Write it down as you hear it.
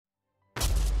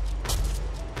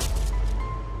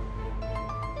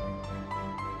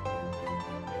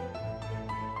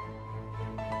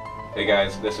Hey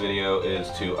guys, this video is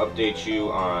to update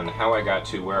you on how I got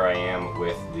to where I am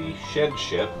with the Shed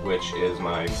Ship, which is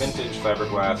my vintage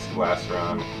fiberglass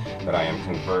Glastron that I am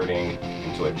converting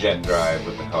into a jet drive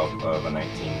with the help of a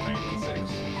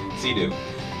 1996 Sea-Doo.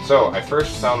 So I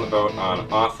first found the boat on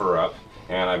OfferUp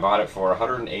and I bought it for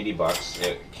 180 bucks.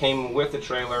 It came with a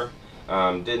trailer,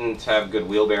 didn't have good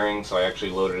wheel bearings, so I actually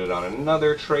loaded it on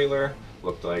another trailer,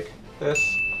 looked like this,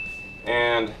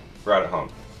 and brought it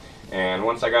home. And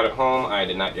once I got it home, I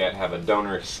did not yet have a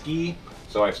donor ski,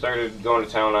 so I started going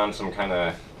to town on some kind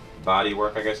of body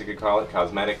work, I guess you could call it,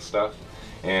 cosmetic stuff,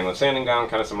 and was sanding down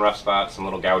kind of some rough spots, some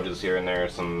little gouges here and there,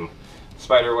 some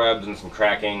spider webs and some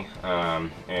cracking,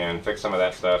 and fixed some of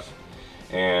that stuff.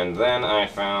 And then I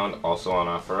found, also on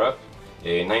OfferUp,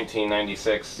 a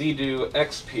 1996 Sea-Doo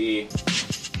XP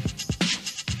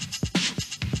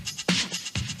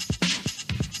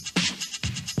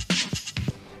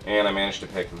and I managed to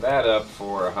pick that up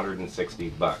for 160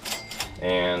 bucks.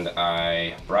 And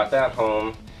I brought that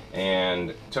home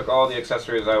and took all the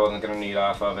accessories I wasn't going to need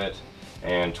off of it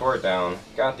and tore it down,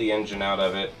 got the engine out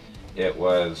of it. It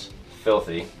was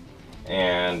filthy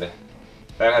and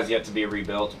that has yet to be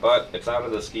rebuilt, but it's out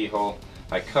of the ski hole.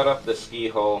 I cut up the ski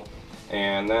hole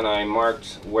and then I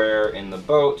marked where in the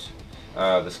boat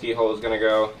the ski hole is going to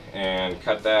go and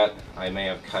cut that. I may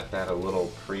have cut that a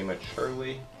little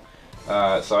prematurely.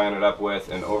 So I ended up with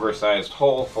an oversized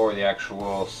hole for the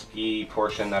actual ski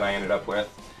portion that I ended up with,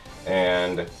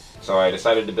 and so I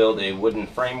decided to build a wooden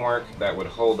framework that would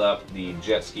hold up the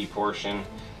jet ski portion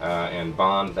and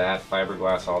bond that,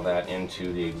 fiberglass all that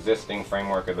into the existing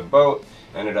framework of the boat.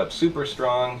 Ended up super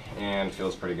strong and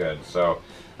feels pretty good. So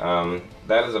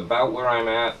that is about where I'm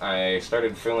at. I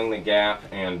started filling the gap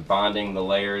and bonding the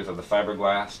layers of the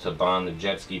fiberglass to bond the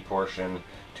jet ski portion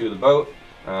to the boat.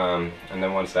 And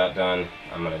then once that's done,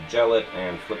 I'm going to gel it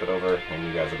and flip it over, and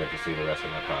you guys will get to see the rest of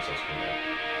my process from there.